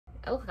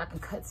I look like I can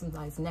cut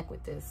somebody's neck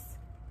with this.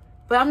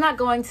 But I'm not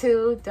going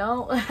to.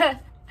 Don't.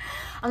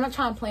 I'm not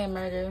trying to plan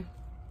murder.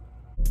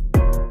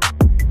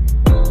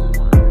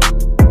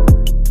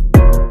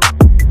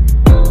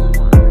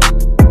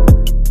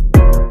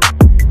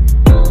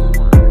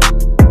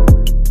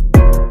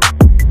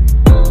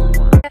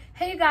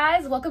 Hey you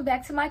guys, welcome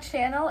back to my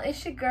channel.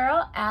 It's your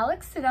girl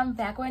Alex and I'm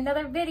back with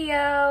another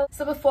video.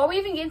 So before we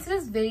even get into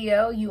this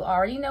video, you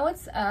already know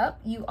what's up.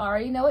 You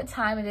already know what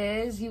time it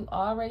is. You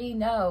already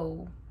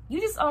know. You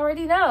just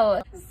already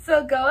know.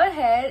 So go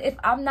ahead, if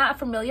I'm not a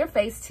familiar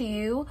face to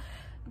you,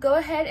 go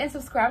ahead and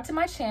subscribe to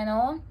my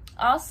channel.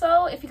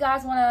 Also, if you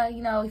guys wanna,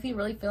 if you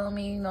really feeling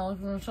me, you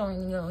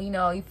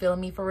feeling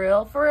me for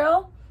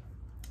real,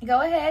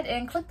 go ahead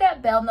and click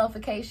that bell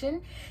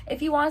notification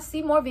if you want to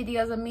see more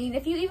videos of me.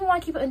 If you even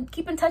want to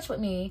keep in touch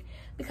with me,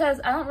 because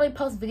I don't really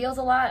post videos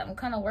a lot. I'm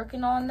kind of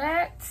working on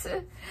that.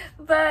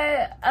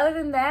 But other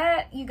than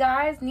that, you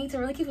guys need to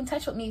really keep in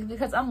touch with me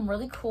because I'm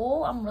really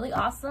cool. I'm really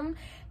awesome.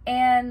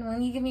 And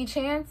when you give me a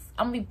chance,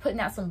 I'm going to be putting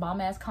out some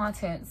bomb-ass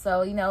content.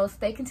 So,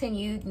 stay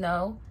continued,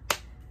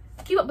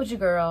 keep up with your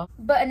girl.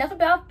 But enough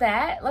about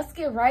that. Let's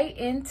get right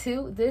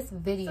into this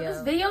video. So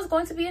this video is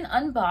going to be an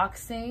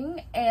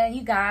unboxing. And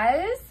you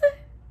guys,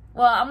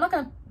 well, I'm not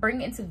going to bring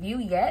it into view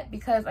yet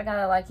because I got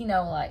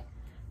to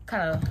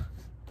kind of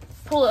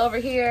pull it over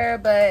here.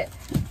 But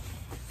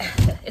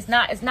it's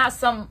not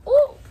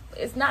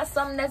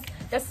something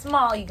that's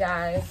small, you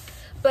guys.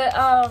 But,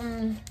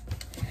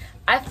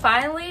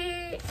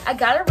 I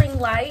got a ring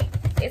light.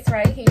 It's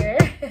right here.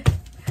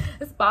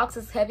 This box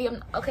is heavy.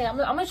 I'm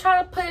gonna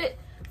try to put it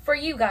for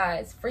you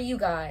guys.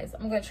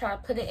 I'm gonna try to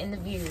put it in the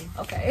view.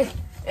 Okay,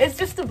 it's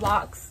just a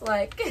box.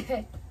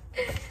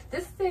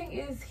 This thing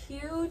is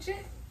huge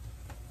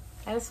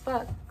as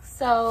fuck.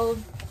 So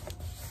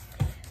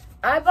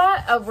I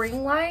bought a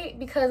ring light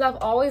because I've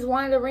always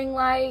wanted a ring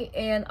light,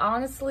 and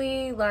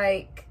honestly,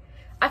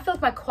 I feel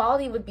like my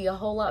quality would be a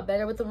whole lot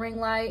better with the ring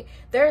light.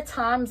 There are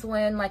times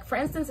when, for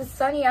instance, it's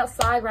sunny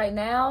outside right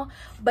now,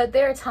 but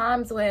there are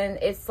times when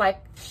it's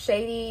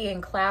shady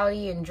and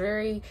cloudy and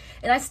dreary,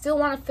 and I still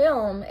want to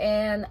film,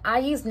 and I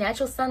use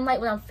natural sunlight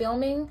when I'm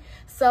filming.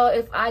 So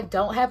if I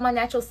don't have my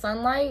natural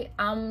sunlight,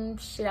 I'm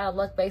shit out of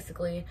luck,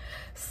 basically.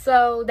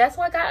 So that's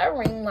why I got a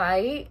ring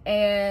light,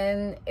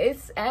 and it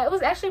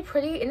was actually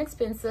pretty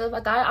inexpensive. I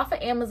got it off of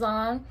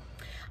Amazon.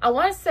 I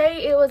want to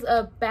say it was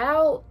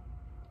about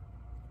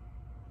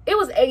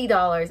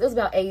 $80. It was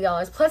about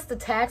 $80 plus the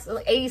tax,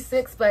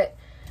 $86. But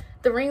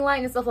the ring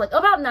light and stuff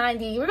about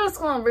 $90. We're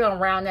gonna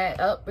round that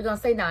up. We're gonna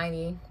say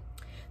 $90.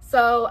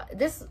 So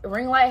this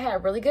ring light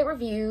had really good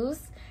reviews,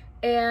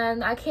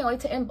 and I can't wait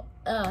to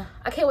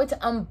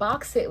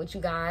unbox it with you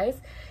guys.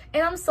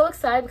 And I'm so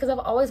excited because I've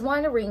always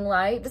wanted a ring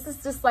light. This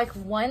is just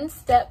one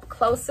step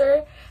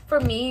closer for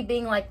me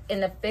being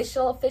an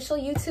official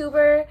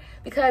YouTuber,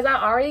 because I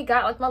already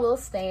got my little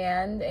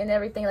stand and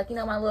everything,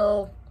 my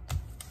little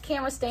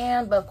camera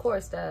stand. But of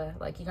course you're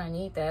gonna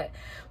need that.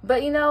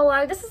 But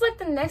this is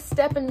the next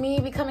step in me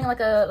becoming a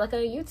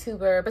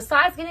YouTuber,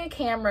 besides getting a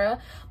camera.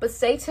 But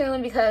stay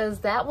tuned because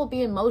that will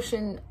be in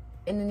motion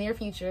in the near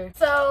future.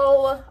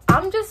 So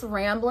I'm just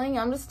rambling,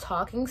 I'm just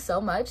talking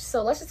so much,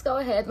 so let's just go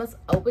ahead, let's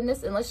open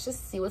this and let's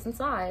just see what's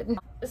inside.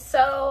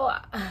 So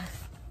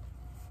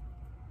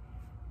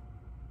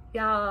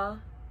y'all,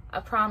 I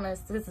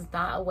promise this is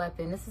not a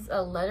weapon. This is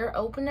a letter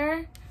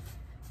opener.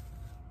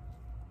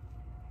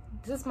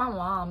 This is my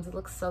mom's. It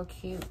looks so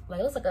cute. It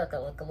looks like a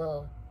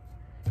little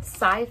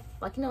scythe,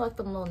 the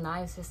little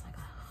knives. Just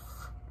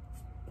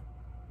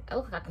I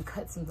look like I can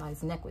cut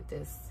somebody's neck with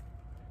this.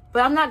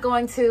 But I'm not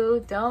going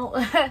to. Don't.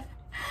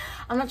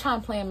 I'm not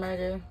trying to plan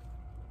murder.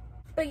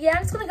 But yeah,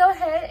 I'm just gonna go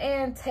ahead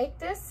and take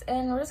this,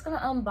 and we're just gonna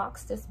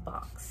unbox this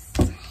box.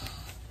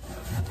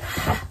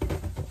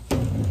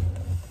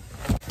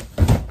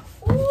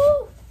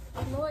 Ooh,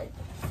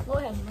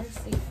 Lord have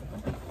mercy.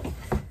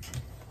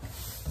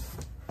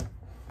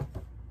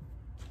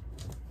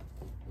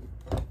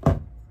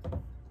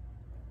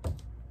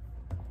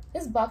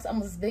 This box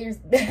almost as big as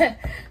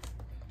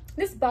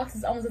this box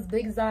is almost as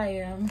big as I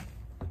am.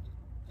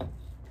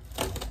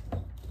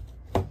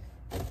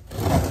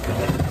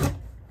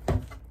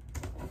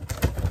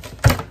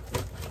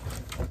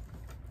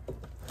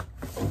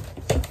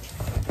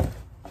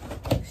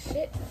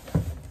 Shit.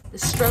 The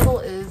struggle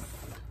is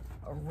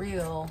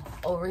real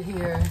over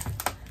here.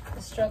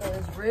 The struggle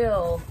is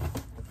real.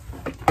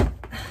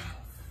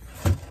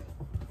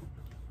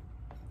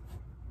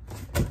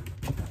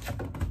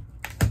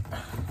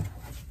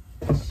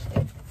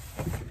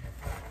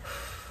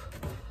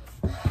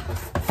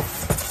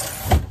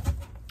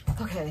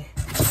 Okay.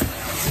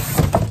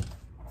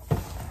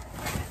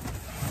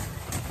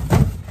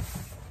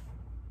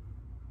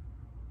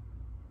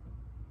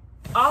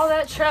 All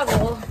that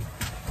trouble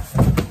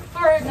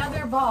for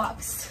another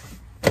box.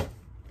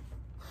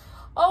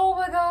 Oh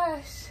my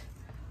gosh.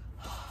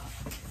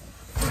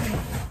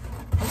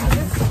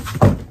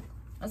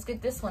 Let's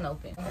get this one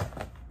open.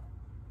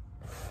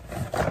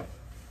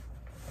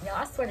 Y'all,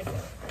 I swear to God,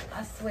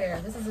 I swear,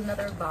 this is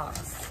another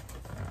box.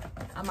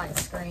 I might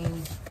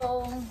scream.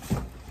 Well,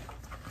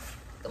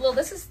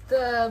 this is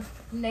the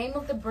name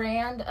of the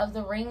brand of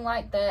the ring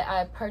light that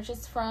I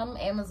purchased from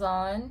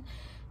Amazon.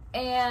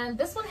 And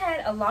this one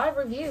had a lot of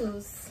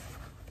reviews,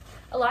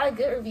 a lot of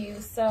good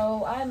reviews.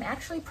 So I'm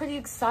actually pretty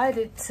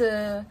excited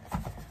to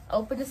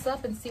open this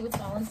up and see what's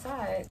all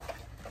inside.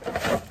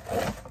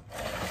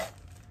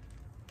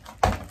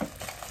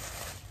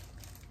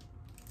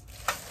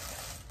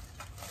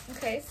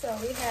 Okay, so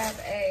we have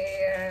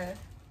a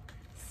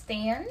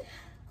stand,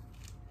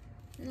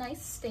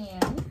 nice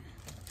stand.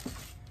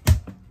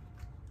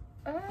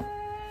 Which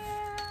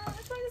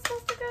way is it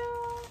supposed to go?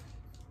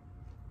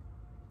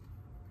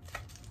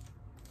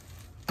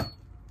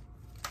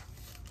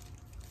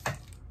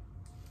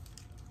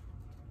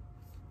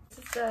 This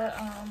is the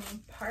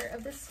part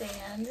of the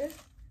stand.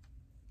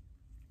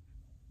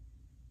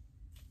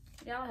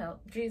 Y'all help,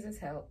 Jesus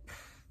help.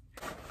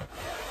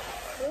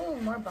 Ooh,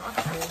 more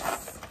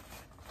boxes.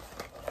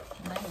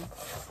 Nice.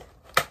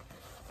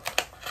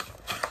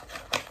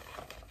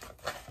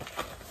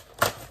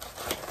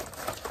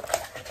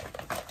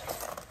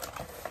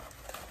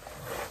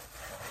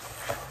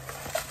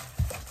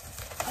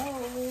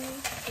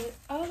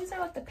 Oh, these are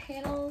like the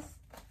panels.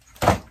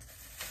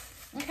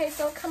 Okay,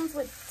 so it comes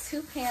with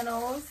 2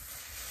 panels.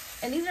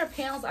 And these are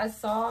panels I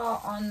saw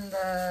on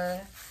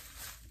the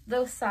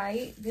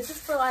site. This is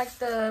for like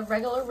the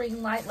regular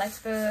ring light, like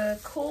the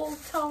cool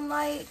tone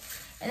light.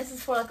 And this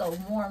is for like a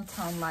warm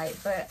tone light.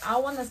 But I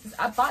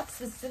bought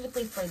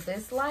specifically for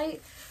this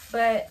light.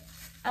 But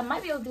I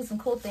might be able to do some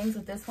cool things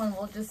with this one.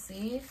 We'll just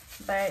see.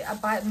 But I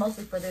bought it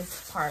mostly for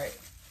this part.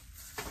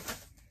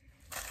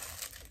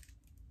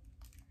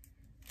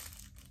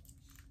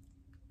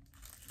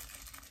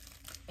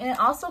 And it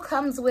also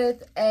comes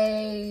with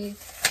a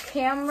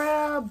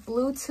camera,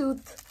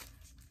 Bluetooth,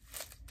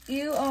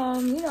 you know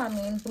what I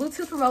mean,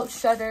 Bluetooth remote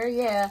shutter.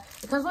 Yeah,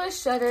 it comes with a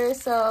shutter.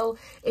 So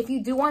if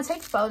you do want to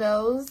take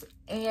photos,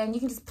 and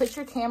you can just put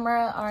your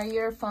camera or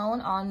your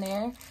phone on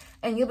there,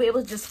 and you'll be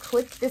able to just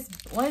click this,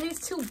 one of these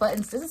 2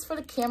 buttons. This is for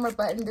the camera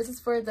button. This is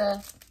for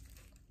the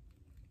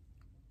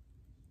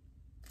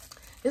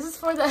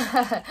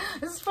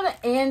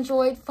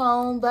Android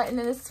phone button,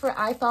 and this is for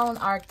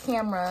iPhone, our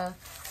camera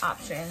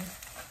option.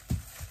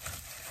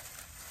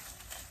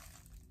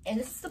 And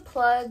this is the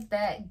plug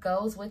that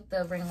goes with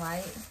the ring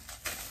light.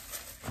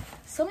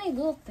 So many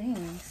little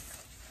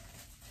things.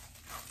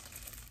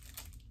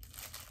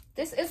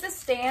 This is the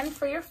stand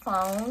for your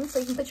phone. So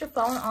you can put your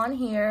phone on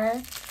here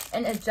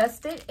and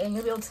adjust it, and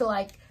you'll be able to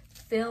like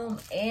film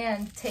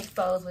and take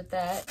photos with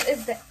that. This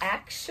is the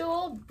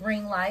actual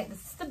ring light.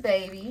 This is the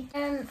baby.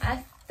 And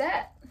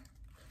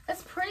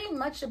that's pretty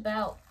much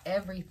about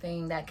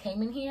everything that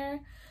came in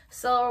here.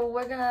 So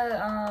we're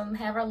gonna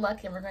have our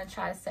luck, and we're gonna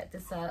try to set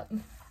this up.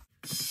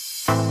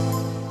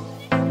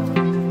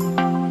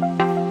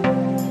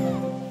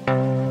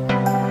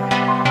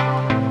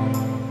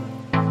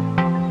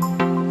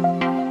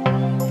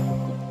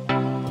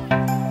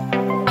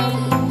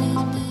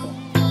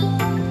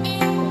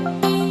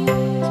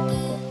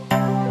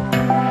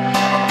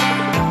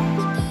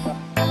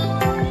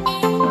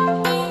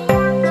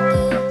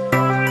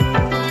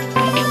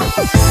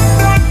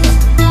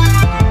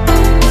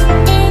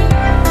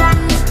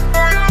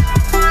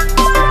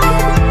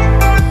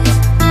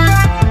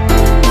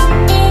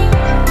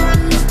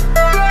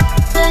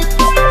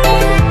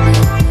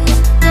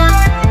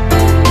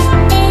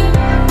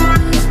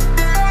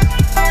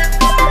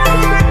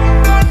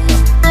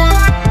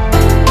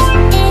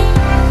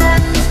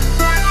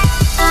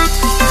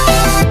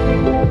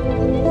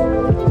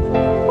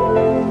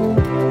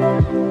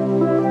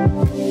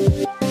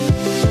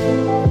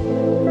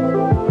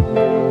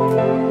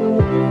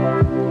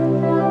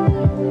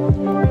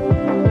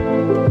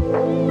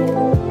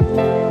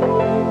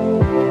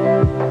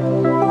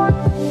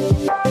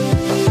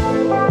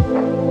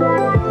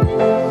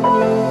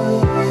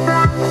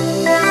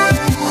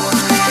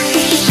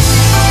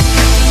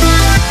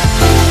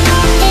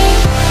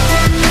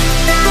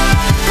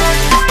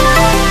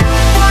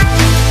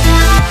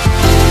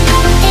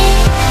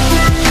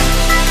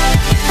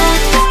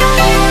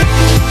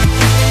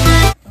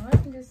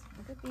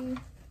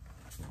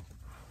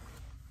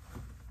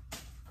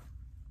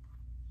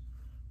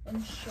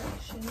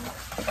 Instructions.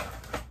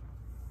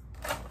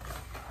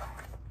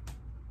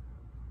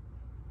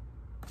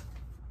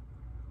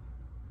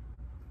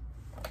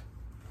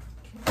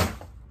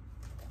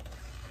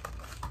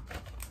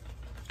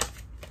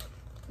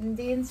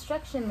 The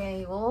instruction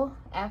manual,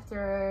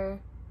 after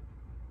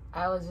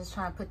I was just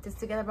trying to put this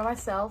together by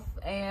myself,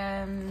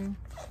 and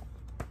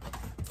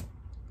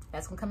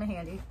that's gonna come in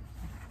handy.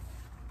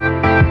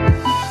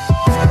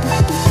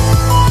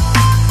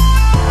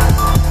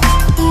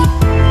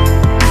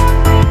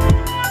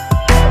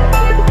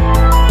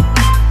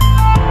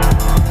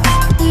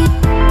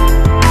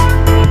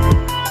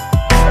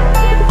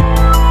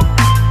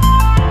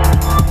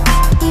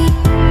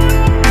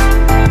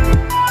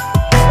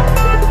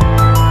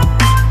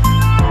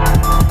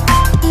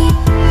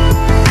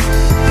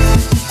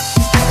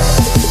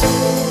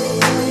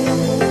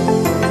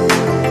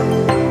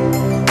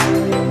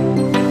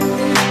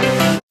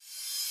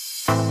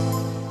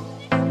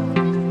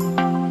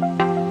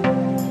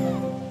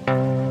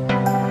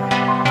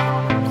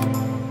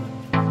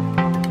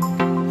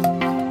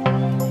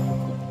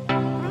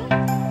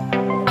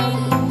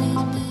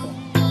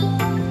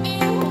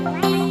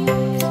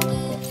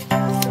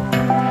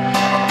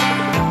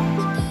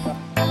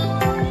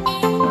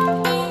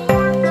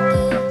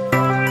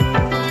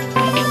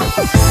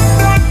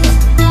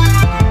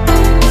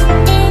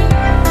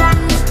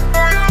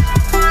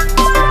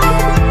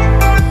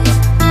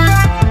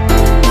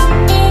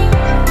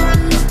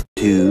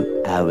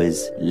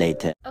 hours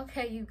later.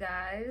 Okay, you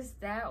guys,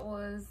 that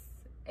was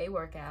a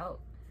workout.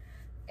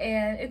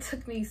 And it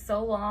took me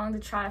so long to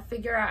try to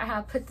figure out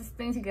how to put this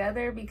thing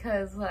together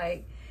because,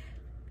 like,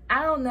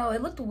 I don't know,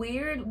 it looked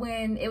weird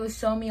when it was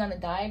showing me on the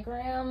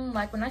diagram.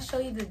 Like, when I show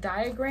you the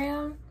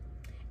diagram,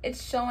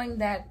 it's showing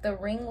that the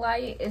ring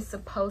light is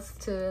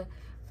supposed to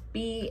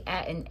be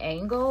at an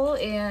angle,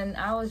 and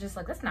I was just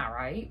like, that's not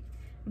right.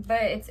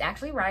 But it's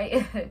actually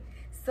right.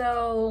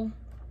 So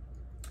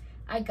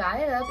I got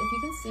it up. If you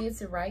can see,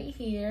 it's right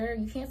here.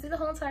 You can't see the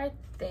whole entire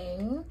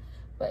thing,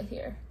 but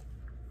here,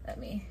 let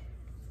me.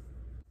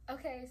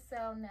 Okay,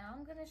 so now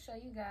I'm gonna show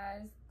you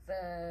guys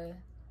the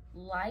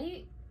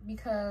light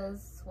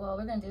because, well,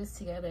 we're gonna do this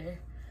together.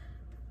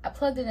 I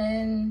plugged it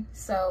in,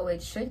 so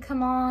it should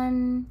come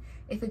on.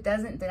 If it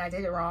doesn't, then I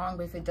did it wrong,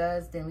 but if it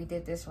does, then we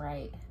did this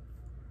right.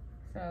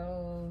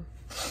 So,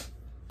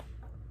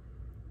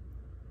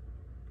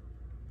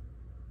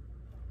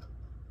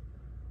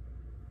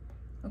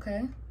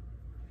 okay.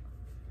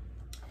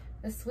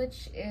 The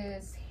switch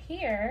is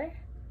here.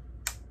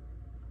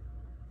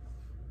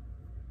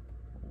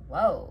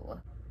 Whoa.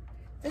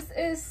 This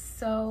is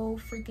so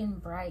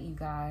freaking bright, you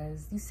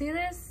guys. You see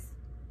this?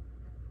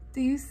 Do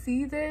you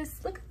see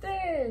this? Look at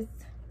this.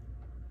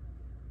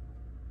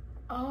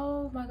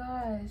 Oh my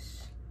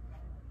gosh.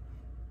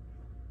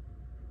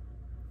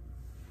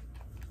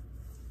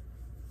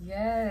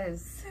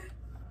 Yes.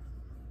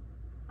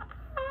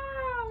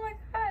 Oh my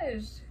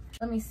gosh.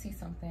 Let me see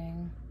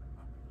something.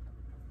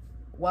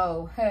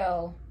 Whoa,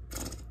 hell.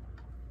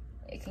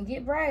 It can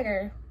get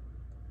brighter.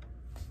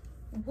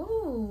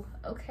 Woo,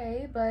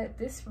 okay, but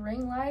this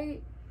ring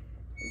light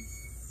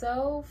is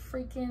so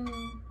freaking,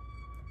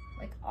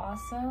 like,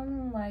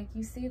 awesome. Like,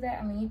 you see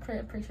that? I mean, I'm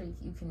pretty sure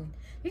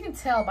you can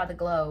tell by the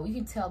glow. You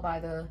can tell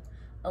by the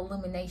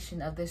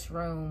illumination of this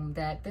room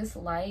that this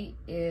light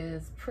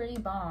is pretty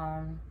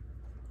bomb.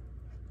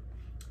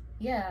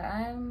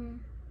 Yeah,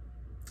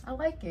 I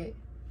like it.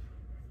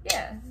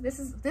 Yeah,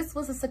 this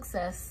was a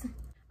success.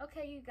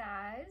 Okay, you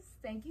guys,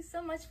 thank you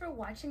so much for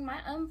watching my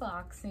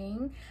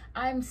unboxing.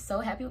 I'm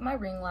so happy with my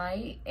ring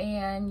light,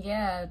 and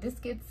yeah, this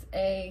gets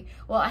a,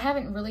 well, I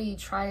haven't really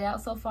tried it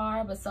out so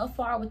far, but so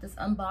far with this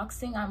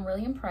unboxing, I'm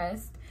really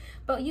impressed.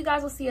 But you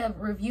guys will see a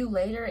review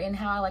later in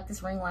how I like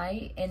this ring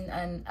light in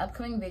an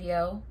upcoming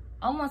video.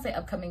 I don't want to say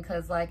upcoming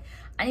because, like,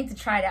 I need to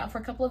try it out for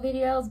a couple of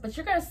videos, but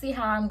you're going to see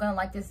how I'm going to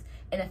like this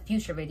in a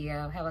future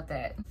video. How about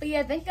that? But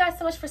yeah, thank you guys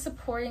so much for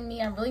supporting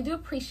me. I really do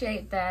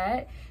appreciate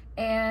that.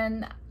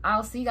 And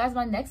I'll see you guys in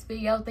my next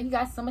video. Thank you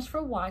guys so much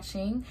for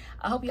watching.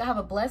 I hope y'all have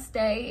a blessed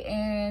day.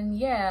 And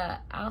yeah,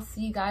 I'll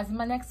see you guys in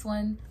my next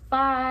one.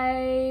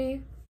 Bye.